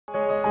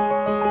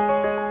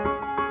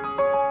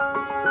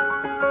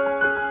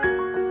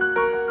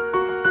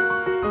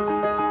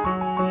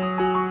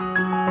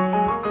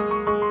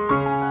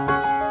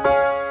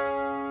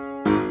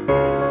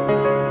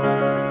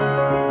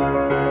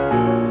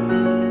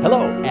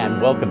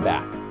and welcome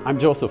back. I'm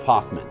Joseph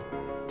Hoffman.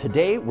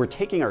 Today we're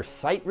taking our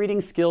sight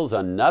reading skills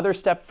another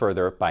step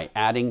further by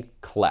adding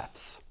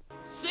clefs.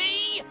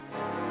 See?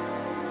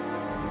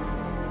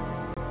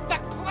 The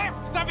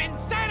cliffs of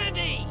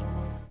insanity!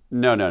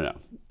 No,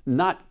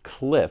 not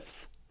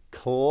cliffs,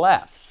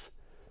 clefs.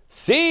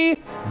 See?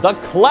 The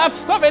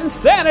clefs of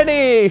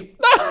insanity!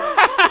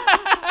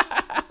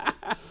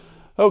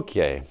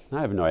 Okay,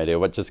 I have no idea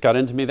what just got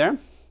into me there.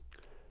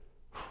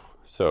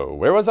 So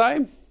where was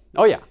I?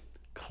 Oh yeah,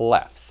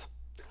 clefs.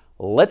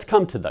 Let's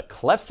come to the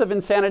clefs of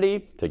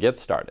insanity to get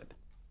started.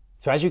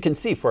 So as you can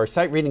see, for our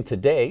sight reading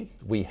today,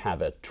 we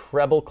have a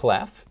treble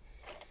clef.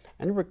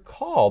 And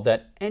recall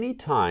that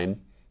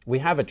anytime we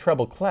have a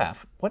treble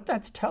clef, what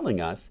that's telling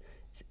us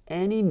is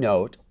any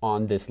note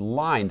on this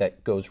line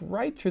that goes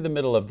right through the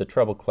middle of the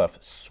treble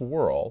clef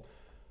swirl,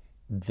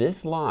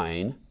 this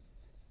line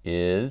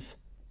is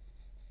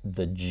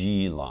the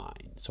G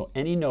line. So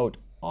any note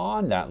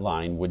on that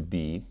line would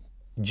be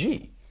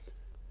G.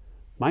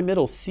 My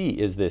middle C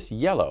is this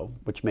yellow,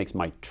 which makes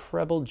my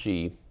treble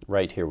G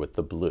right here with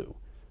the blue.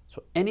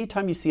 So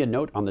anytime you see a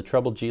note on the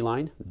treble G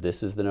line,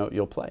 this is the note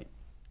you'll play.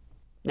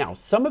 Now,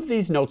 some of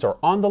these notes are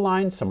on the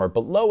line, some are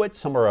below it,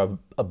 some are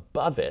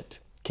above it.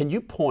 Can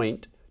you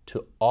point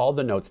to all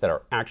the notes that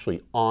are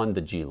actually on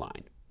the G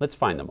line? Let's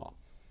find them all.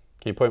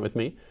 Can you point with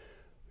me?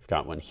 We've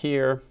got one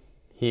here,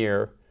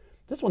 here.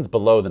 This one's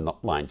below the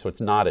line, so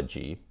it's not a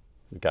G.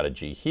 We've got a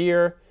G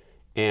here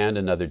and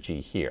another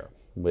G here,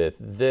 with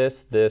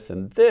this, this,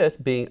 and this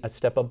being a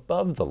step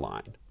above the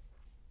line.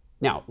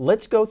 Now,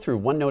 let's go through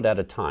one note at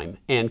a time,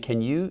 and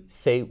can you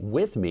say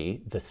with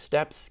me the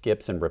steps,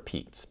 skips, and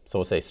repeats? So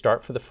we'll say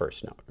start for the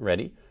first note.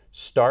 Ready?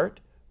 Start,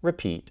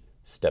 repeat,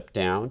 step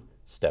down,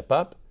 step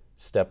up,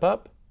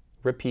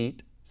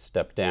 repeat,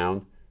 step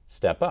down,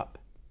 step up.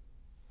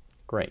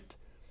 Great.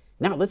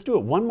 Now let's do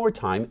it one more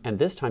time, and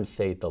this time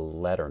say the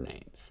letter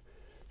names.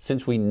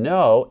 Since we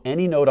know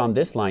any note on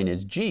this line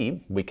is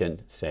G, we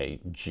can say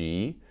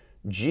G,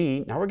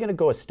 G. Now we're going to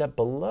go a step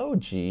below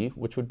G,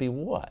 which would be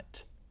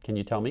what? Can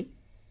you tell me?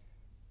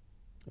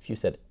 If you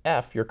said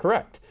F, you're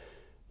correct.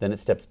 Then it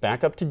steps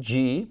back up to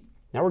G.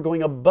 Now we're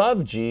going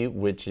above G,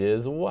 which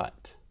is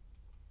what?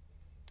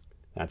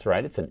 That's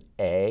right, it's an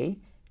A,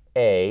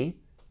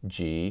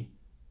 G,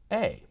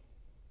 A.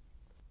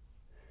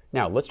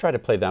 Now let's try to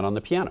play that on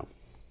the piano.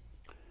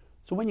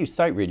 So when you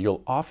sight read,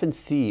 you'll often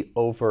see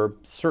over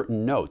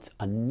certain notes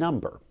a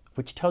number,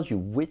 which tells you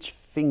which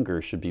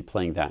finger should be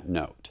playing that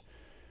note.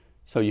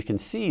 So you can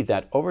see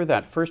that over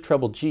that first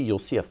treble G, you'll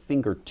see a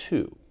finger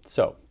 2.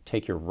 So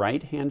take your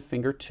right hand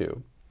finger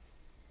 2,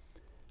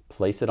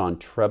 place it on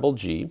treble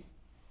G,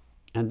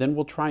 and then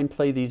we'll try and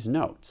play these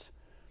notes.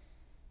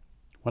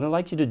 What I'd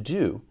like you to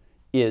do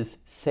is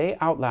say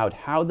out loud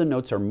how the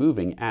notes are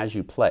moving as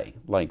you play,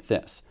 like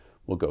this.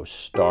 We'll go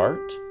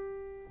start,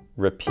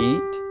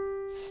 repeat,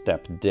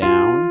 step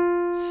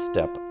down,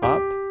 step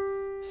up,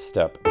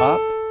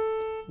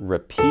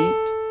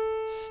 repeat,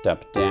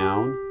 step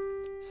down,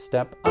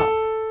 step up.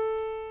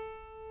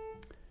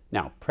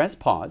 Now press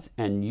pause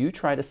and you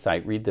try to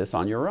sight read this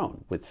on your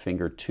own with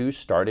finger 2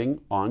 starting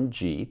on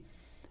G,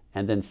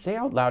 and then say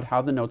out loud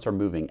how the notes are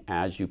moving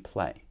as you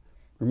play.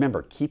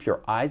 Remember, keep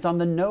your eyes on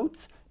the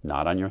notes,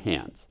 not on your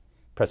hands.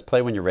 Press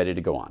play when you're ready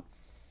to go on.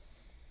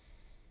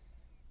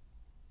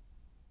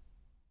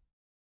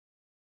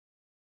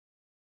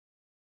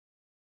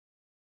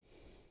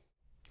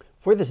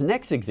 For this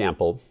next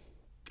example,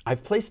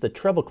 I've placed the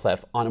treble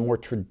clef on a more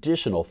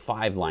traditional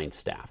 5-line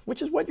staff,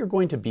 which is what you're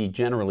going to be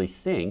generally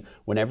seeing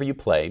whenever you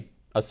play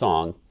a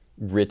song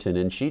written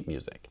in sheet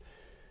music.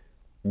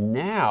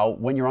 Now,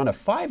 when you're on a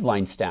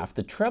 5-line staff,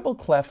 the treble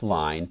clef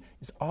line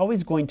is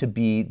always going to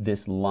be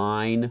this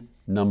line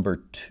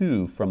number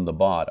 2 from the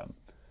bottom.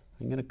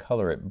 I'm going to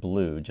color it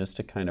blue just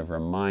to kind of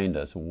remind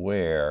us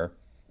where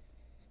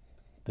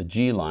the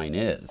G line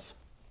is.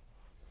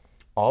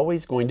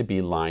 Always going to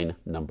be line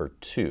number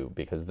 2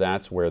 because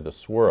that's where the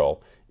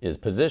swirl is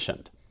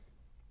positioned.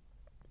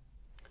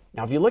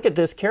 Now if you look at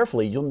this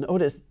carefully, you'll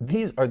notice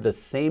these are the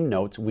same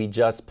notes we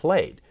just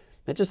played.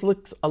 It just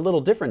looks a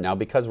little different now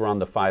because we're on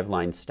the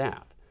 5-line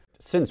staff.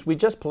 Since we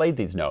just played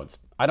these notes,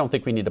 I don't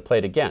think we need to play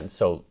it again,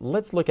 so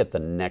let's look at the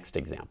next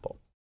example.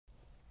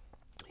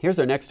 Here's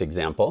our next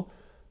example.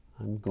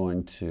 I'm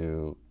going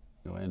to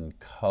go ahead and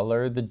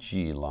color the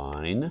G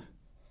line,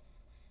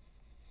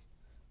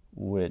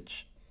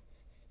 which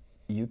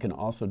you can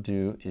also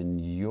do in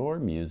your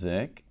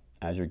music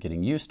as you're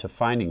getting used to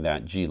finding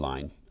that G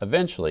line.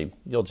 Eventually,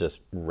 you'll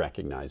just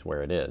recognize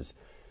where it is.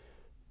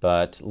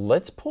 But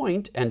let's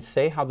point and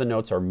say how the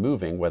notes are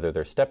moving, whether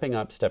they're stepping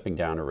up, stepping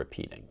down, or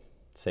repeating.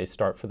 Say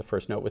start for the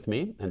first note with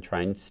me and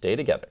try and stay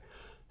together.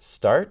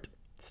 Start,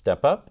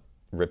 step up,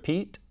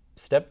 repeat,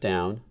 step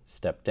down,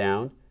 step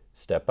down,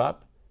 step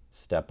up,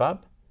 step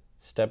up,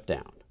 step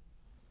down.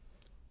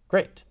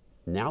 Great.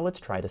 Now let's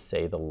try to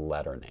say the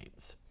letter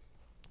names.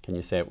 Can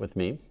you say it with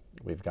me?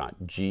 We've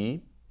got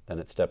G, then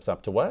it steps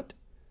up to what?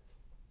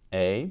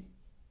 A,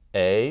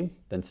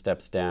 then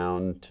steps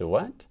down to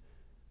what?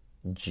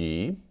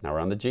 G. Now we're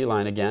on the G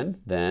line again.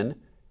 Then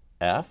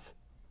F,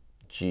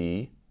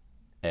 G,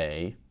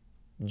 A,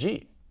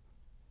 G.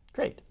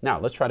 Great. Now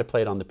let's try to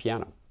play it on the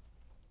piano.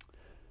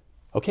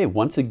 Okay,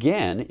 once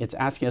again, it's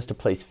asking us to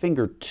place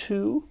finger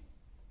 2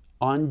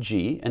 on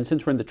G, and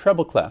since we're in the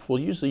treble clef, we'll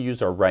usually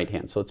use our right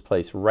hand. So let's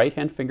place right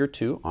hand finger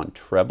 2 on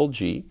treble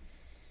G.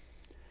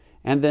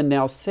 And then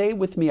now say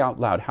with me out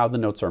loud how the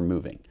notes are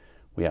moving.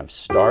 We have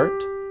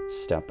start,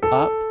 step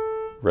up,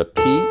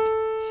 repeat,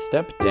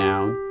 step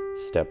down,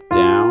 step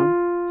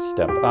down,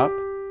 step up,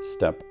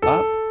 step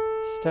up,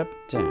 step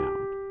down.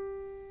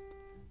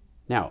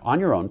 Now, on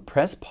your own,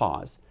 press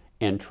pause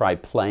and try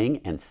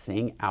playing and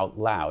saying out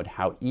loud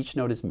how each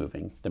note is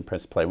moving. Then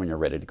press play when you're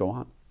ready to go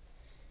on.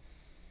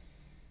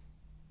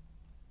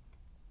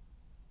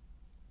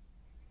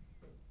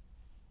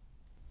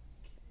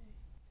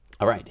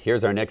 All right,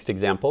 here's our next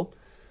example.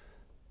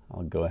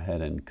 I'll go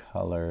ahead and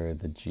color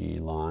the G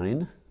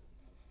line.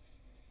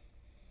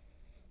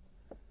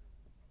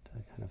 To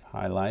kind of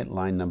highlight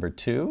line number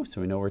 2 so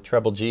we know where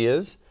treble G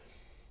is.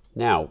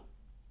 Now,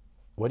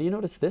 what do you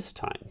notice this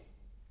time?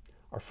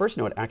 Our first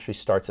note actually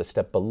starts a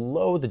step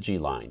below the G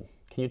line.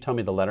 Can you tell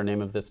me the letter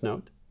name of this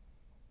note?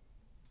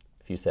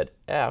 If you said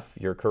F,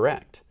 you're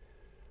correct.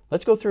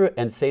 Let's go through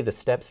and say the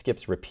step,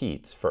 skips,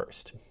 repeats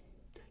first.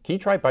 Can you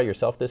try it by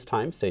yourself this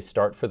time? Say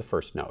start for the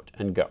first note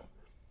and go.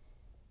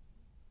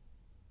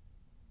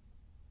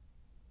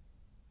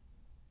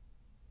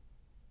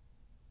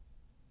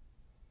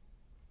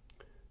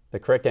 The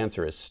correct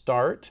answer is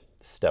start,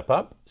 step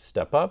up,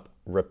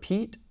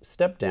 repeat,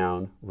 step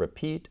down,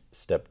 repeat,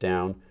 step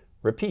down,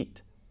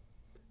 repeat.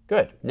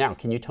 Good. Now,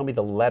 can you tell me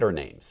the letter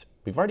names?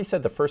 We've already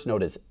said the first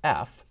note is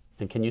F,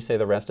 and can you say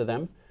the rest of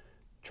them?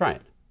 Try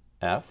it.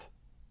 F.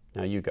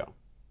 Now you go.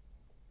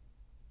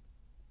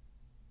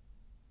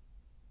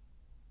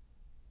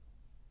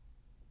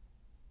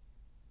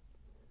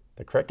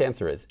 The correct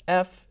answer is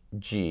F,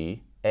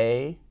 G,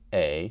 A,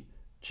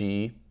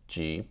 G,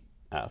 G,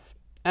 F,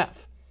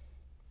 F.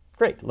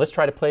 Great. Let's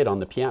try to play it on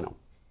the piano.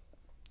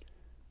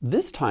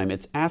 This time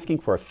it's asking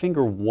for a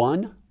finger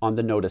 1 on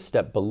the note a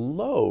step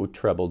below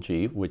treble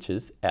G, which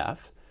is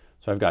F.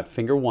 So I've got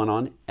finger 1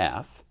 on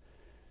F.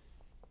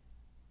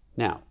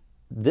 Now,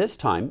 this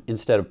time,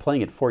 instead of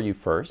playing it for you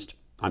first,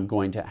 I'm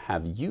going to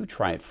have you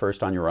try it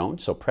first on your own.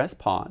 So press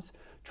pause,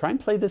 try and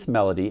play this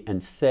melody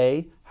and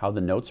say how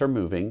the notes are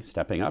moving,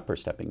 stepping up or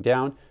stepping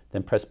down,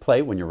 then press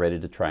play when you're ready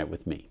to try it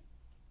with me.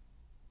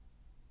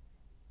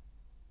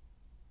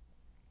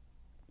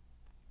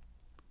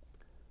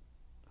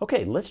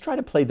 Okay, let's try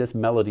to play this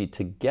melody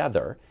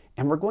together,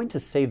 and we're going to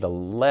say the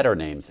letter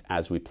names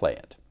as we play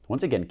it.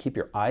 Once again, keep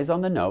your eyes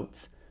on the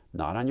notes,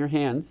 not on your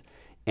hands,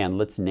 and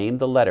let's name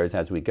the letters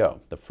as we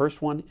go. The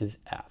first one is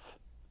F.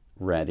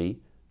 Ready,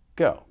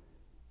 go.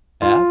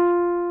 F,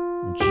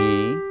 G,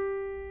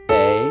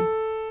 A,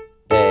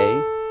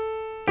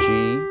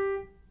 G,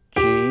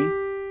 G,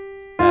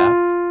 F,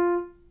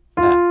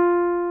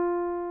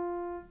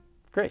 F.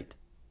 Great.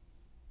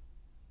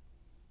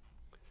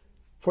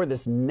 For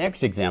this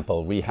next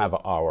example, we have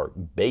our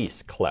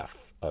bass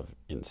clef of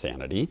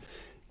insanity.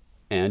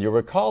 And you'll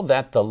recall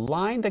that the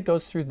line that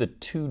goes through the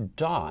 2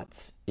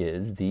 dots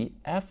is the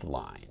F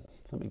line.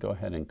 So let me go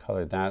ahead and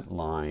color that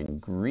line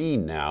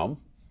green now.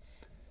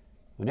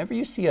 Whenever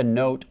you see a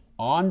note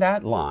on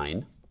that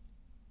line,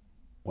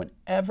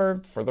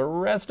 whenever for the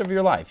rest of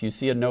your life you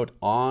see a note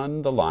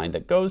on the line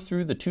that goes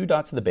through the 2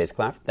 dots of the bass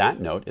clef,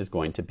 that note is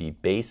going to be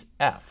bass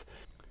F.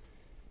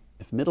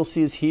 If middle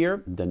C is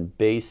here, then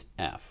bass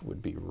F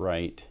would be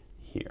right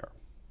here.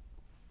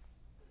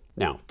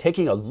 Now,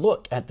 taking a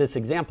look at this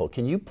example,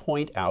 can you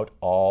point out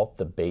all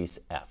the bass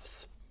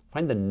Fs?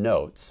 Find the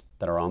notes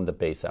that are on the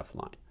bass F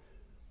line.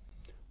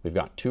 We've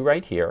got 2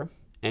 right here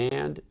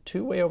and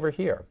 2 way over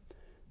here.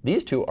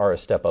 These 2 are a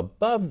step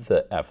above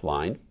the F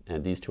line,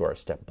 and these 2 are a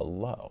step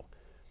below.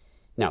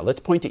 Now, let's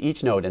point to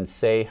each note and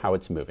say how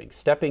it's moving,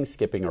 stepping,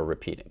 skipping, or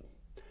repeating.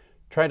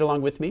 Try it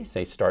along with me.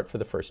 Say start for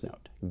the first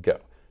note.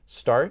 Go.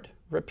 Start,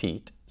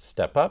 repeat,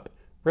 step up,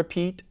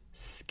 repeat,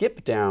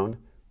 skip down,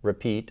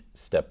 repeat,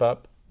 step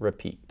up,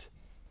 repeat.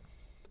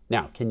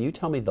 Now, can you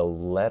tell me the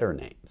letter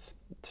names?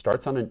 It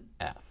starts on an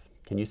F.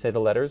 Can you say the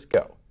letters?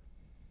 Go.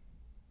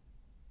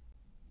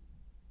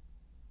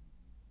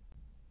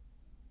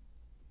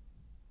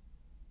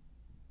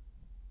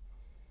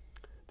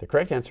 The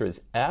correct answer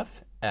is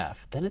F,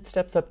 F. Then it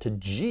steps up to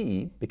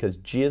G, because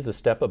G is a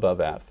step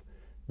above F.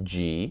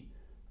 G.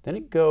 Then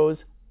it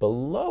goes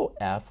below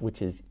F,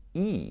 which is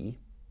E.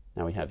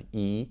 Now we have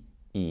E,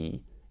 E,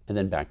 and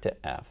then back to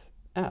F,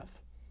 F.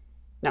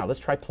 Now let's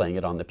try playing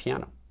it on the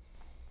piano.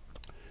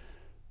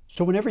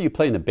 So whenever you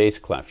play in the bass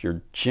clef,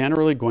 you're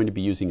generally going to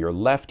be using your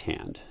left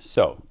hand.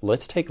 So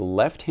let's take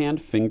left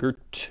hand finger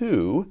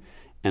 2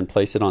 and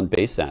place it on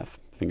bass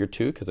F. Finger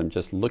 2, because I'm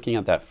just looking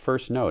at that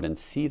first note and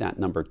see that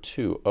number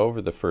 2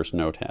 over the first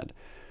note head.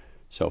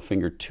 So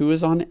finger 2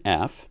 is on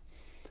F.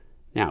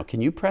 Now,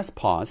 can you press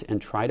pause and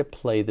try to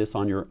play this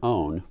on your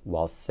own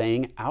while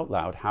saying out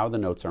loud how the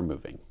notes are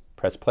moving?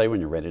 Press play when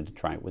you're ready to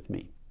try it with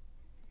me.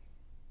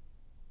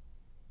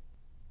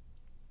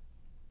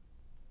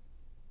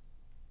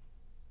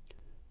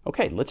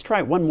 Okay, let's try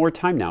it one more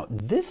time now.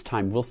 This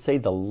time we'll say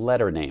the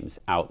letter names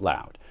out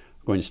loud.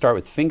 We're going to start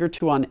with finger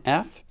 2 on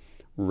F.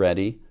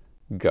 Ready,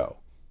 go.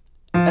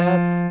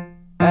 F,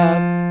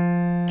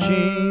 F,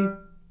 G,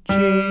 G,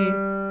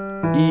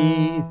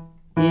 E,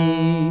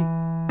 E,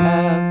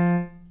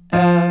 F,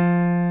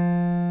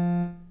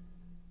 F.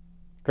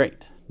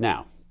 Great.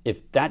 Now,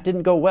 if that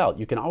didn't go well,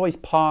 you can always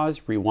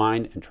pause,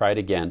 rewind, and try it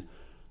again.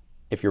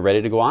 If you're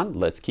ready to go on,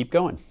 let's keep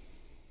going.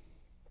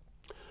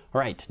 All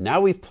right, now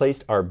we've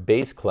placed our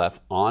bass clef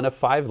on a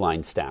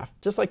 5-line staff,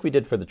 just like we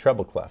did for the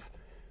treble clef.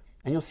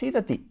 And you'll see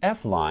that the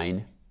F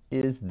line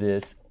is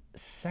this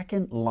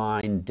second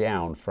line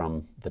down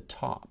from the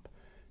top.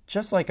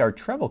 Just like our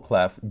treble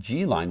clef,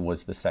 G line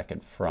was the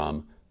second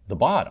from the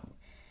bottom.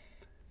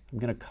 I'm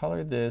going to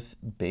color this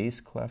bass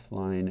clef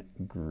line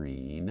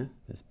green,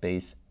 this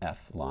bass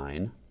F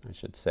line, I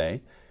should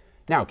say.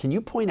 Now, can you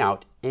point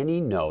out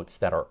any notes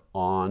that are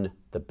on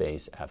the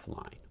bass F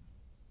line?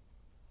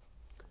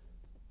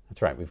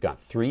 That's right, we've got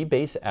 3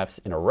 bass Fs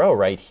in a row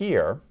right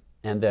here,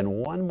 and then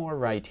 1 more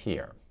right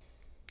here.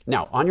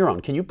 Now, on your own,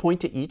 can you point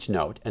to each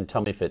note and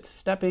tell me if it's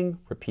stepping,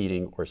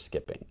 repeating, or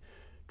skipping?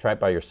 Try it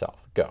by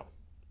yourself. Go.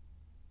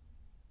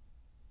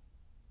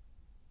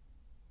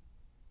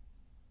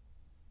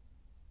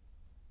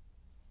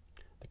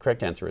 The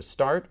correct answer is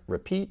start,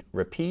 repeat,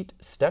 repeat,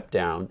 step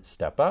down,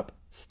 step up,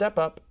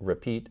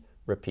 repeat,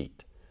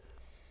 repeat.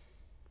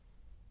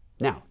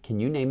 Now, can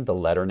you name the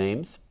letter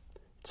names?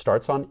 It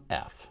starts on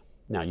F.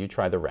 Now you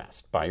try the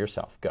rest by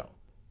yourself. Go.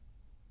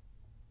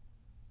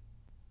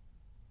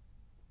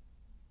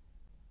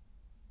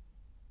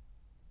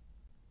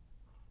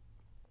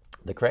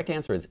 The correct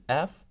answer is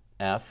F,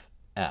 F,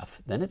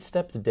 F. Then it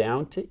steps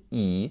down to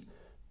E,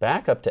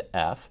 back up to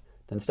F,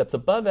 then steps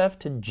above F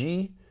to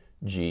G,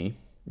 G,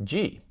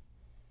 G.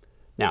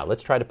 Now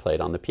let's try to play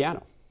it on the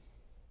piano.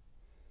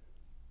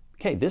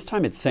 Okay, this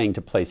time it's saying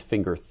to place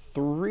finger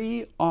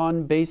 3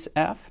 on bass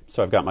F.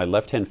 So I've got my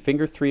left hand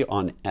finger 3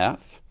 on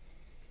F.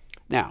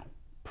 Now,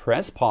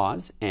 press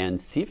pause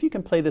and see if you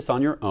can play this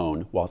on your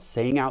own while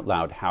saying out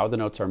loud how the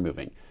notes are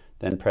moving.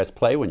 Then press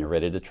play when you're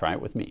ready to try it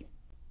with me.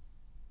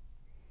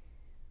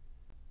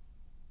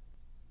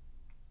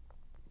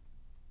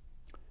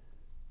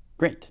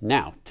 Great.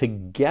 Now,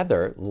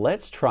 together,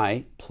 let's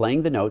try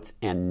playing the notes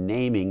and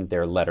naming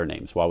their letter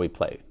names while we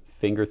play.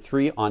 Finger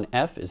 3 on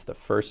F is the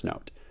first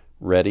note.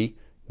 Ready,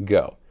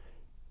 go.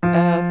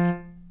 F,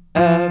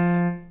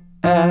 F,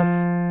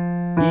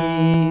 F,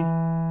 E,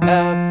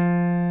 F,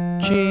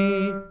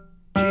 G,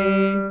 G,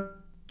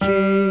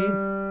 G.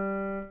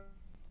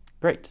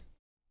 Great.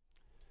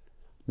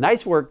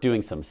 Nice work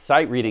doing some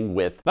sight reading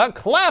with the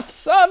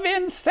Clefs of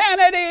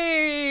Insanity!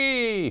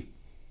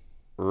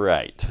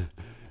 Right.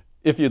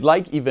 If you'd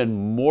like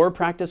even more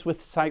practice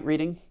with sight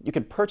reading, you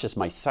can purchase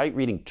my sight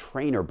reading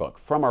trainer book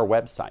from our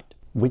website,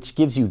 which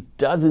gives you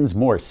dozens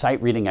more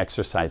sight reading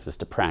exercises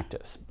to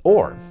practice.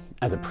 Or,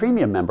 as a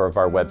premium member of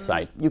our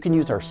website, you can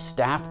use our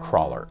Staff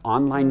Crawler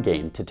online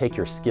game to take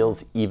your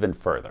skills even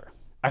further.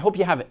 I hope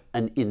you have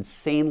an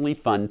insanely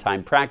fun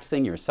time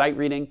practicing your sight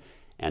reading,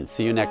 and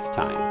see you next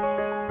time.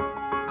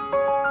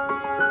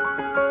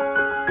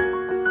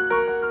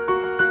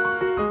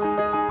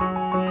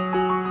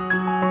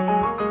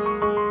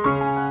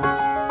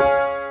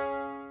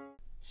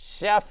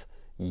 Chef,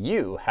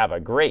 you have a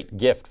great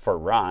gift for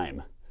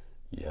rhyme.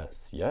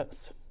 Yes,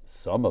 yes,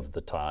 some of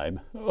the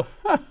time. Enough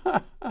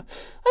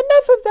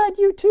of that,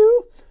 you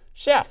two.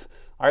 Chef,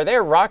 are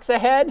there rocks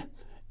ahead?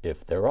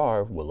 If there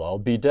are, we'll all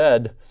be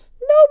dead.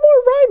 No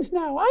more rhymes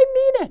now, I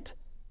mean it.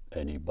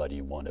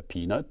 Anybody want a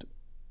peanut?